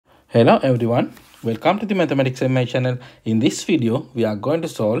Hello everyone, welcome to the mathematics in my channel. In this video we are going to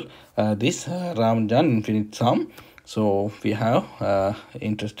solve this Ramanujan infinite sum. So we have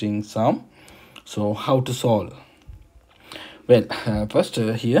interesting sum. So how to solve? Well, first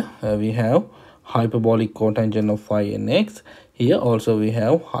here we have hyperbolic cotangent of phi n x. Here also we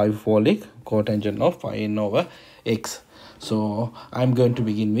have hyperbolic cotangent of phi n over x. So I'm going to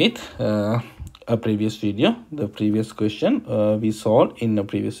begin with a previous video. The previous question we solved in the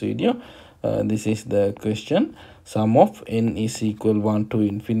previous video. This is the question. Sum of n is equal 1 to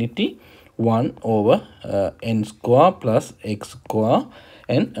infinity 1 over n square plus x square.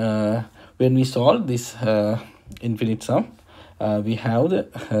 And when we solve this infinite sum, we have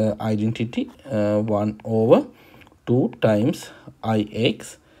the identity 1 over 2 times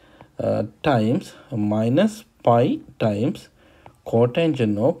ix times minus pi times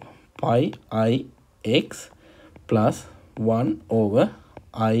cotangent of pi ix plus 1 over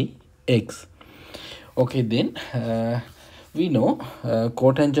ix. Okay, then we know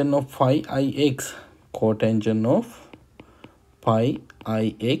cotangent of phi ix, cotangent of pi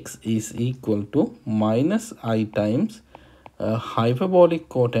ix is equal to minus I times hyperbolic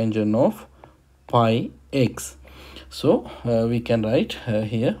cotangent of pi x. So we can write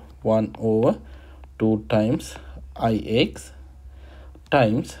here 1 over 2 times ix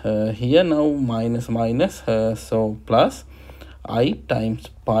times here now minus so plus I times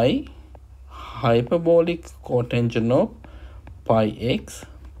pi hyperbolic cotangent of pi x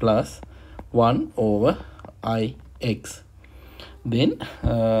plus 1 over ix. Then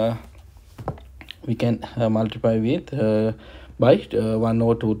we can multiply with by 1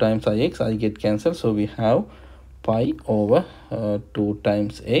 over 2 times ix. I get cancelled, so we have pi over 2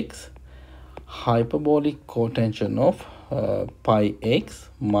 times x hyperbolic cotangent of pi x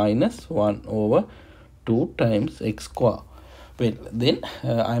minus 1 over 2 times x square. Well, then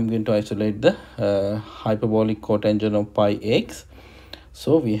I'm going to isolate the hyperbolic cotangent of pi x.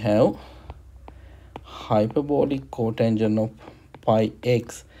 So we have hyperbolic cotangent of pi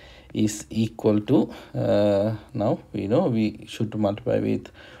x is equal to now we know we should multiply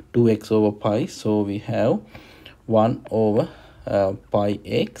with 2x over pi, so we have 1 over pi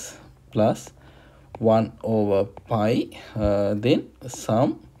x plus 1 over pi, then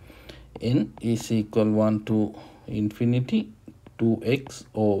sum n is equal 1 to infinity 2x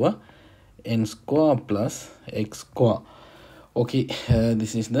over n square plus x square. Okay,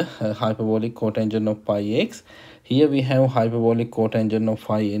 this is the hyperbolic cotangent of pi x. Here we have hyperbolic cotangent of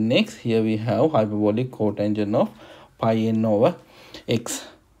phi nx. Here we have hyperbolic cotangent of pi n over x.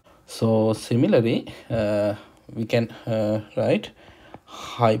 So similarly, we can write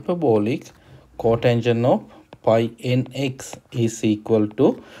hyperbolic cotangent of pi nx is equal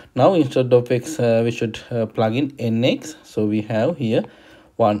to, now instead of x we should plug in nx. So we have here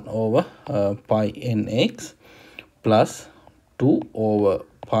 1 over pi nx plus 2 over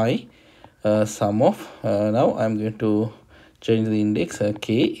pi sum of now I'm going to change the index,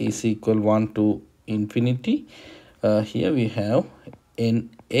 k is equal 1 to infinity. Here we have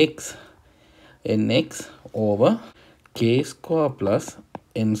nx over k square plus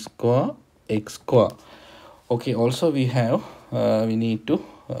n square x square. Okay, also we have we need to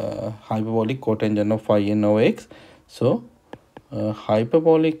hyperbolic cotangent of phi n over x. So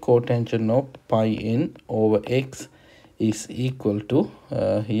hyperbolic cotangent of pi n over x is equal to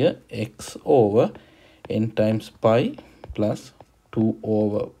here x over n times pi plus 2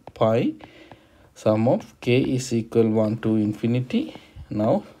 over pi sum of k is equal 1 to infinity.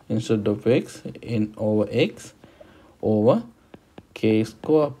 Now instead of x, n over x over k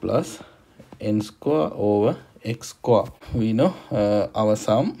square plus n square over x square. We know our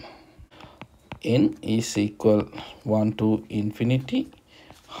sum n is equal 1 to infinity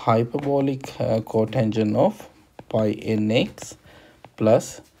hyperbolic cotangent of pi nx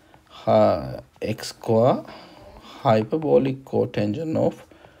plus x square hyperbolic cotangent of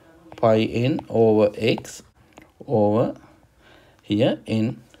pi n over x over here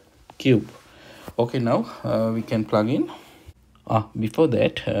n cube. Okay, now we can plug in. Before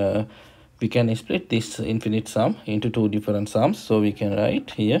that, we can split this infinite sum into two different sums. So we can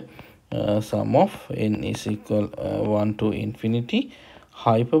write here sum of n is equal 1 to infinity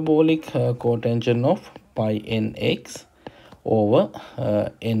hyperbolic cotangent of pi nx over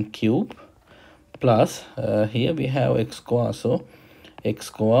n cube plus here we have x square, so x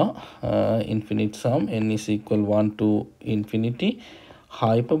square infinite sum n is equal 1 to infinity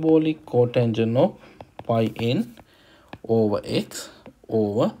hyperbolic cotangent of pi n over x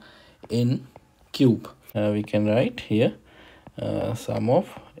over n cube. We can write here sum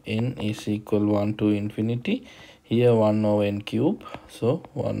of n is equal 1 to infinity. here 1 over n cube, so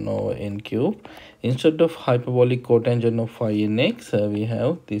 1 over n cube. Instead of hyperbolic cotangent of phi in x, we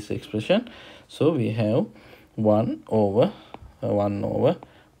have this expression, so we have 1 over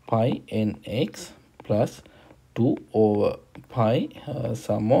pi nx plus 2 over pi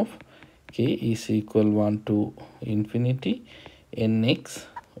sum of k is equal 1 to infinity nx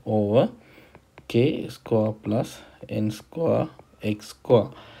over k square plus n square x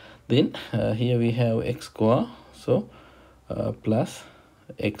square. Then here we have x square, so plus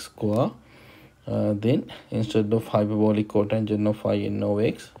x square. Then instead of hyperbolic cotangent of phi n over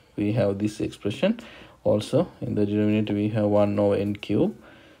x, we have this expression. Also in the denominator we have 1 over n cube,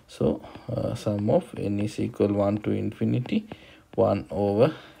 so sum of n is equal 1 to infinity 1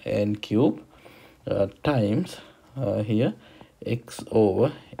 over n cube times here x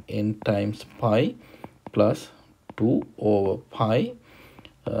over n times pi plus 2 over pi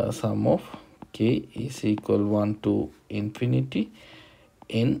sum of k is equal 1 to infinity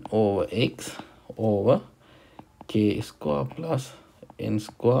n over x over k square plus n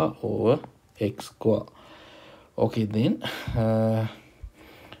square over x square. Okay, then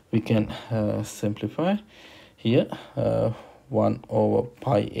we can simplify here 1 over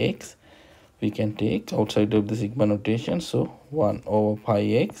pi x we can take outside of the sigma notation, so 1 over pi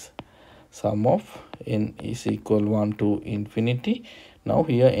x sum of n is equal 1 to infinity. Now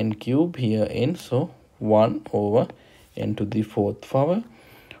here n cube, here n, so 1 over n to the 4th power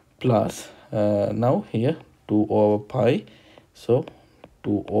plus now here 2 over pi, so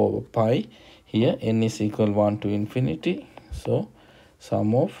 2 over pi, here n is equal 1 to infinity, so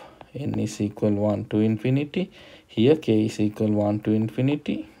sum of n is equal 1 to infinity. Here k is equal 1 to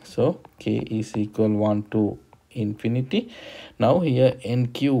infinity, so k is equal 1 to infinity. Now here n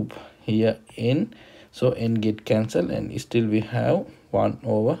cube, here n, so n get cancelled and still we have 1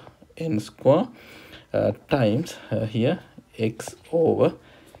 over n square times here x over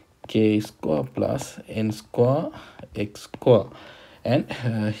k square plus n square x square, and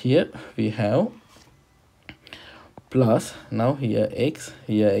here we have plus now here x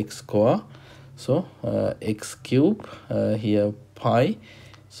square, so x cube, here pi,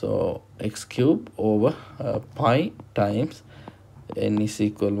 so x cube over pi times n is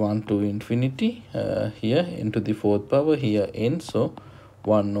equal 1 to infinity, here n to the 4th power, here n, so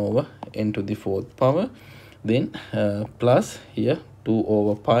 1 over n to the 4th power, then plus here 2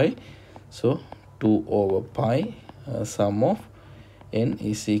 over pi, so 2 over pi sum of n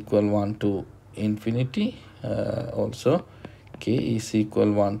is equal 1 to infinity, also k is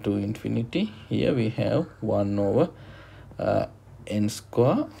equal 1 to infinity. Here we have 1 over n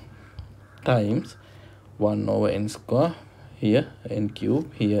square times 1 over n square, here n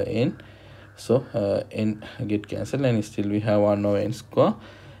cube, here n, so n get cancelled and still we have 1 over n square,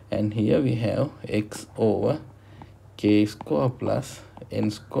 and here we have x over k square plus n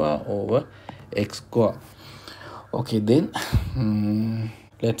square over x square. Okay, then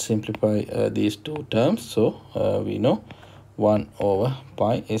let's simplify these two terms. So we know 1 over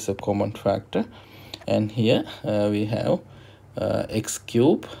pi is a common factor, and here we have x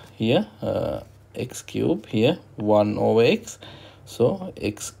cube, here x cube, here 1 over x, so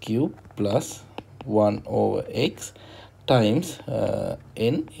x cube plus 1 over x times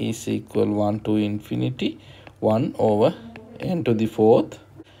n is equal 1 to infinity 1 over n to the 4th.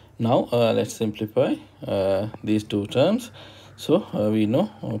 Now let's simplify these two terms. So we know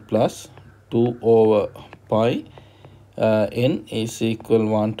plus 2 over pi n is equal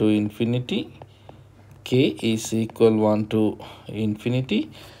 1 to infinity, k is equal 1 to infinity.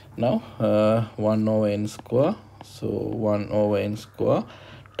 Now 1 over n square, so 1 over n square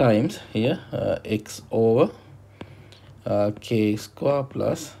times here x over k square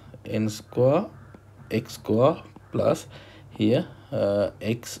plus n square x square plus here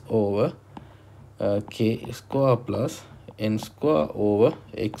x over k square plus n square over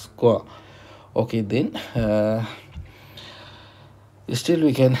x square. Okay, then still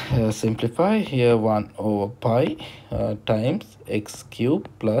we can simplify here 1 over pi times x cube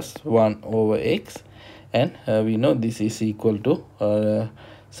plus 1 over x, and we know this is equal to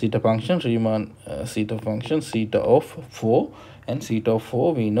theta function, Riemann theta function, theta of 4, and theta of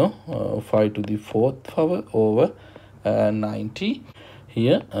 4 we know 5 to the 4th power over 90.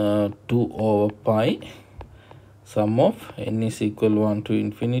 Here 2 over pi sum of n is equal 1 to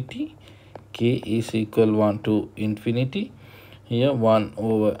infinity, k is equal 1 to infinity, here 1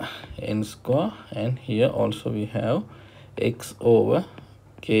 over n square, and here also we have x over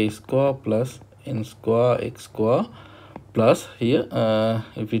k square plus n square x square plus here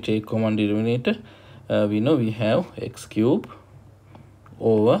if we take common denominator we know we have x cube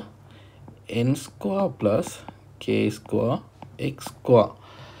over n square plus k square x square.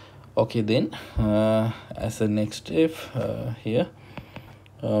 Okay, then as a next step, here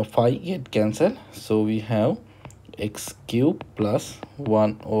 5 get cancelled, so we have x cube plus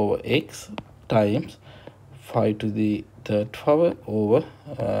 1 over x times 5 to the third power over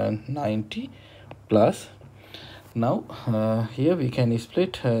 90 plus. Now here we can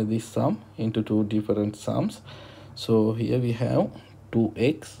split this sum into two different sums. So here we have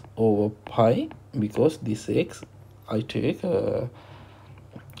 2x over pi, because this x I take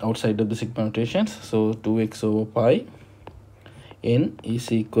outside of the sigma notations. So 2x over pi, n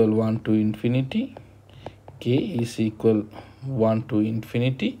is equal 1 to infinity, k is equal 1 to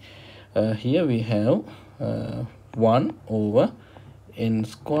infinity. Here we have 1 over n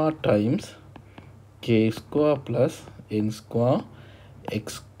square times k square plus n square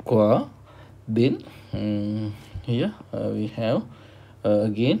x square. Then here we have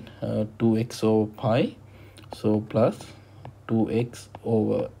again 2x over pi, so plus 2x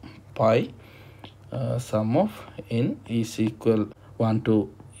over pi, sum of n is equal 1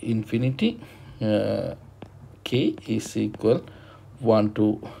 to infinity, k is equal 1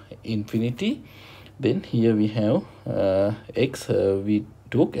 to infinity. Then here we have x we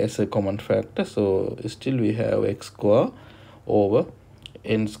took as a common factor, so still we have x square over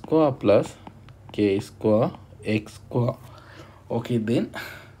n square plus k square x square. Okay, then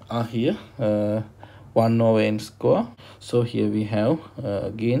here 1 over n square, so here we have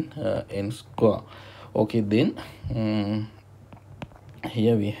again n square. Okay, then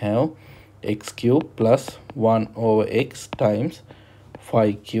here we have x cube plus 1 over x times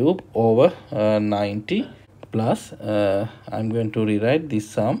 5 cube over 90 plus I'm going to rewrite this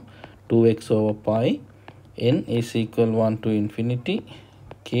sum 2x over pi, n is equal 1 to infinity,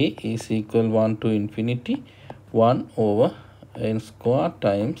 k is equal 1 to infinity, 1 over n square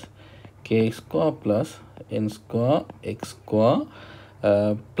times k square plus n square x square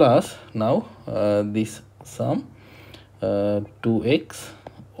plus now this sum 2x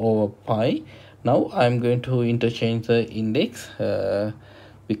over pi. Now I'm going to interchange the index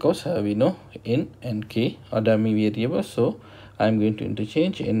because we know n and k are dummy variables, so I'm going to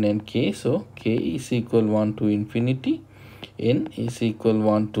interchange n and k. So k is equal 1 to infinity, n is equal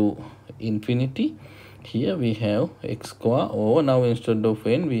 1 to infinity. Here we have x square over, now instead of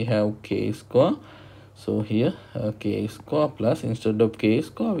n we have k square, so here k square plus instead of k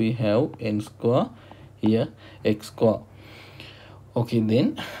square we have n square, here x square. Okay,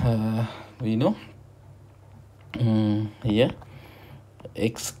 then we know here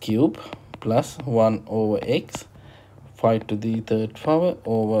x cube plus 1 over x 5 to the third power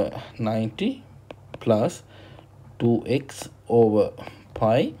over 90 plus 2x over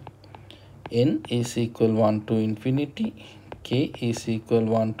pi, n is equal 1 to infinity, k is equal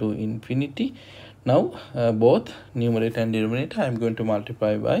 1 to infinity. Now both numerator and denominator I am going to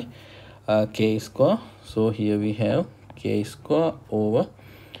multiply by k square. So here we have k square over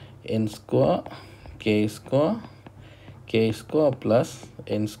n square k square plus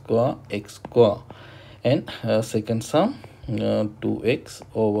n square x square, and second sum 2x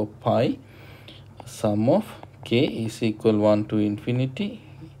over pi, sum of k is equal 1 to infinity,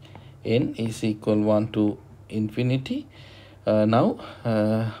 n is equal 1 to infinity. Now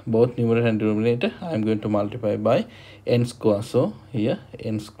both numerator and denominator I am going to multiply by n square. So here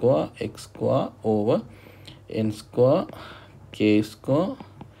n square x square over n square k square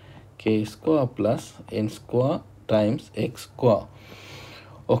plus n square times x square.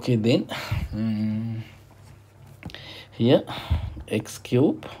 Okay, then here x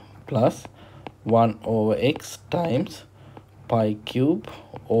cube plus 1 over x times pi cube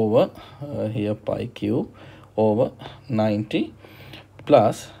over here pi cube over 90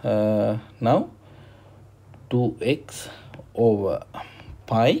 plus now 2x over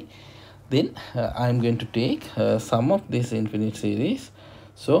pi. Then I'm going to take sum of this infinite series.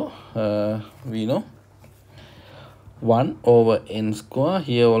 So we know 1 over n square,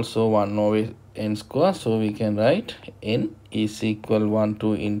 here also 1 over n square, so we can write n is equal 1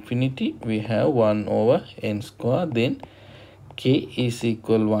 to infinity, we have 1 over n square, then k is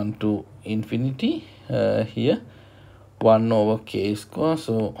equal 1 to infinity, here 1 over k square,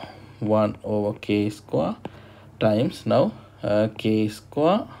 so 1 over k square times now k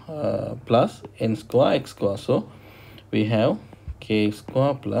square plus n square x square, so we have k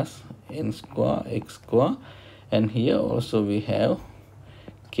square plus n square x square, and here also we have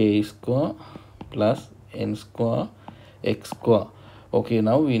k square plus n square x square. Okay,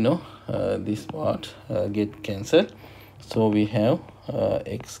 now we know this part get cancelled, so we have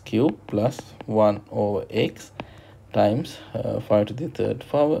x cube plus 1 over x times 5 to the third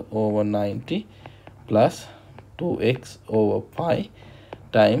power over 90 plus 2x over pi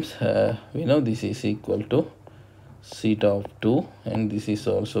times, we know this is equal to theta of 2, and this is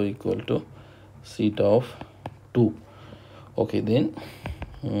also equal to theta of 2. Okay, then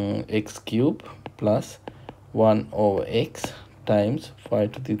x cube plus 1 over x times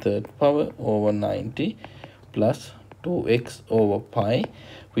 5 to the third power over 90 plus 2x over pi.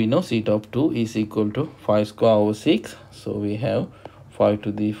 We know theta of 2 is equal to 5 square over 6, so we have 5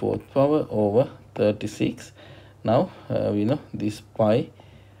 to the fourth power over 36. Now we know this pi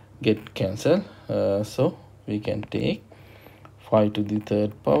get cancelled, so we can take 5 to the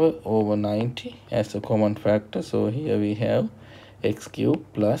third power over 90 as a common factor. So here we have x cube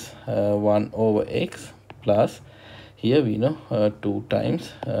plus 1 over x plus, here we know 2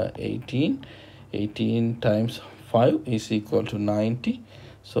 times 18. 18 times 5 is equal to 90.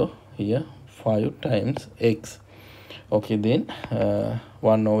 So here 5 times x. Okay, then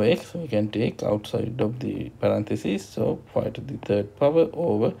 1 over x we can take outside of the parentheses. So 5 to the third power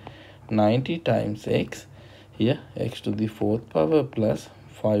over 90 times x. Here x to the fourth power plus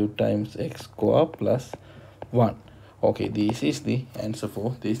 5 times x square plus 1. Okay, this is the answer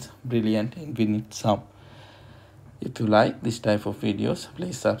for this brilliant infinite sum. If you like this type of videos,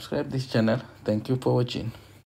 please subscribe this channel. Thank you for watching.